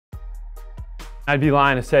I'd be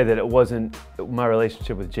lying to say that it wasn't my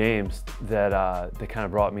relationship with James that kind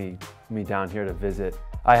of brought me down here to visit.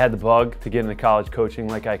 I had the bug to get into college coaching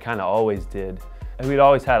like I kind of always did. And we'd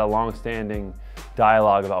always had a long-standing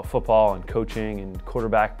dialogue about football and coaching and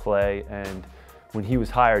quarterback play. And when he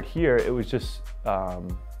was hired here, it was just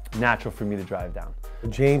natural for me to drive down.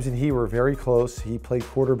 James and he were very close. He played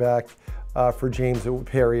quarterback for James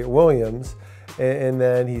Perry at Williams. And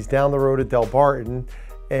then he's down the road at Del Barton.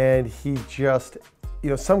 And he just,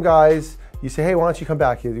 some guys, you say, hey, why don't you come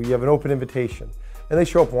back here? You have an open invitation. And they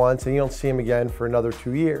show up once and you don't see him again for another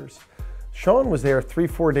 2 years. Sean was there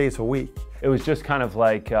 3-4 days a week. It was just kind of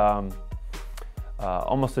like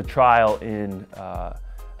almost a trial in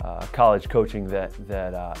college coaching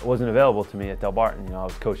that wasn't available to me at Del Barton. I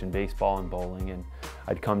was coaching baseball and bowling, and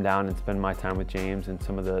I'd come down and spend my time with James and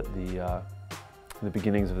some of the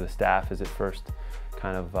beginnings of the staff as it first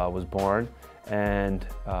kind of was born. And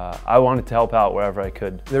I wanted to help out wherever I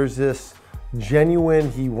could. There's this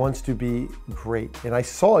genuine, he wants to be great. And I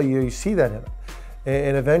saw you see that in him.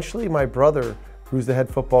 And eventually my brother, who's the head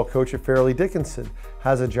football coach at Fairleigh Dickinson,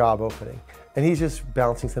 has a job opening. And he's just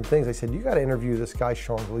bouncing some things. I said, you got to interview this guy,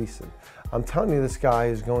 Sean Gleeson. I'm telling you, this guy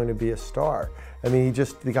is going to be a star. I mean,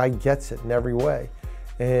 the guy gets it in every way.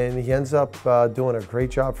 And he ends up doing a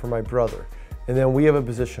great job for my brother. And then we have a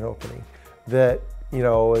position opening that,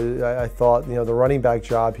 I thought, the running back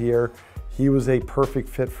job here, he was a perfect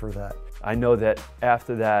fit for that. I know that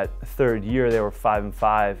after that third year, they were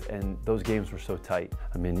 5-5, and those games were so tight.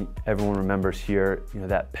 I mean, everyone remembers here,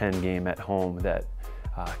 that Penn game at home that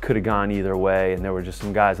could have gone either way, and there were just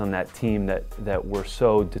some guys on that team that were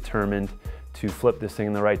so determined to flip this thing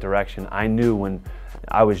in the right direction. I knew when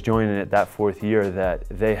I was joining it that fourth year that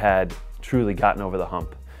they had truly gotten over the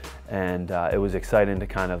hump. And it was exciting to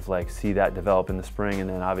kind of see that develop in the spring, and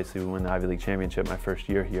then obviously we won the Ivy League championship my first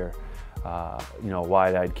year here.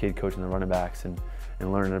 Wide-eyed kid coaching the running backs and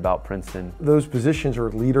learning about Princeton. Those positions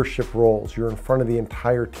are leadership roles. You're in front of the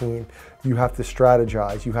entire team. You have to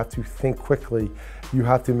strategize. You have to think quickly. You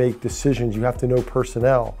have to make decisions. You have to know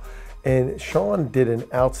personnel. And Sean did an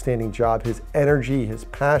outstanding job. His energy, his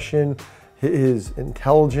passion, his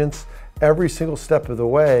intelligence, every single step of the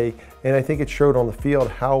way. And I think it showed on the field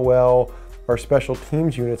how well our special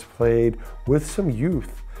teams units played with some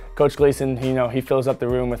youth. Coach Gleeson, he fills up the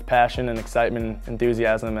room with passion and excitement and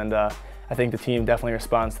enthusiasm, and I think the team definitely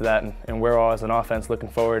responds to that, and we're all as an offense looking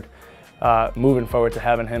forward, moving forward to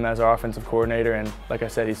having him as our offensive coordinator, and like I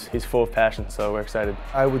said, he's full of passion, so we're excited.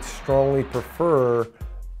 I would strongly prefer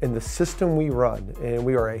in the system we run, and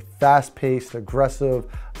we are a fast-paced, aggressive,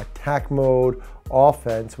 attack mode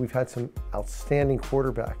offense. We've had some outstanding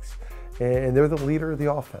quarterbacks, and they're the leader of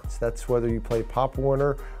the offense. That's whether you play Pop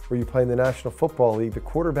Warner or you play in the National Football League. The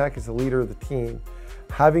quarterback is the leader of the team.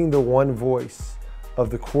 Having the one voice of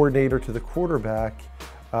the coordinator to the quarterback,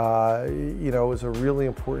 is a really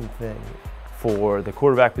important thing. For the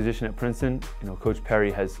quarterback position at Princeton, Coach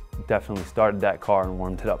Perry has definitely started that car and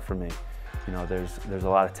warmed it up for me. There's a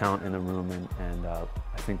lot of talent in the room, and I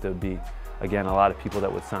think there'll be, again, a lot of people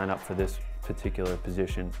that would sign up for this particular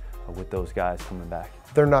position with those guys coming back.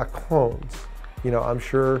 They're not clones. I'm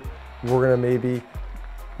sure we're going to maybe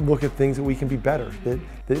look at things that we can be better,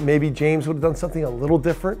 that maybe James would have done something a little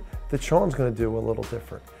different, that Sean's going to do a little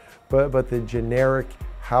different. But the generic,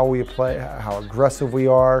 how we play, how aggressive we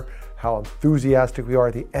are, how enthusiastic we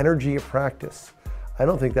are, the energy of practice, I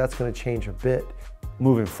don't think that's going to change a bit.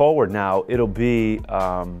 Moving forward now, it'll be,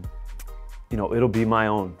 it'll be my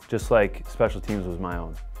own, just like special teams was my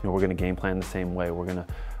own. We're going to game plan the same way. We're going to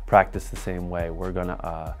practice the same way. We're going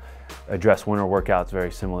to address winter workouts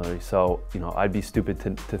very similarly. So, I'd be stupid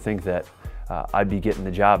to think that I'd be getting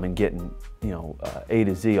the job and getting, A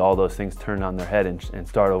to Z, all those things turned on their head and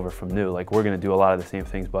start over from new. We're going to do a lot of the same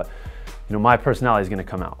things, but, my personality is going to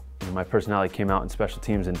come out. My personality came out in special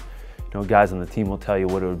teams, and guys on the team will tell you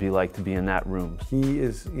what it would be like to be in that room. He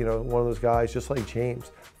is, one of those guys, just like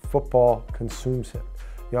James. Football consumes him.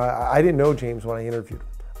 I didn't know James when I interviewed him.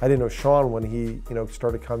 I didn't know Sean when he,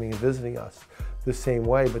 started coming and visiting us the same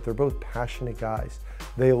way, but they're both passionate guys.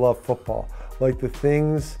 They love football. Like the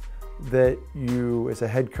things that you, as a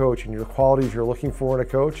head coach, and your qualities you're looking for in a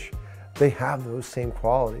coach, they have those same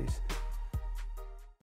qualities.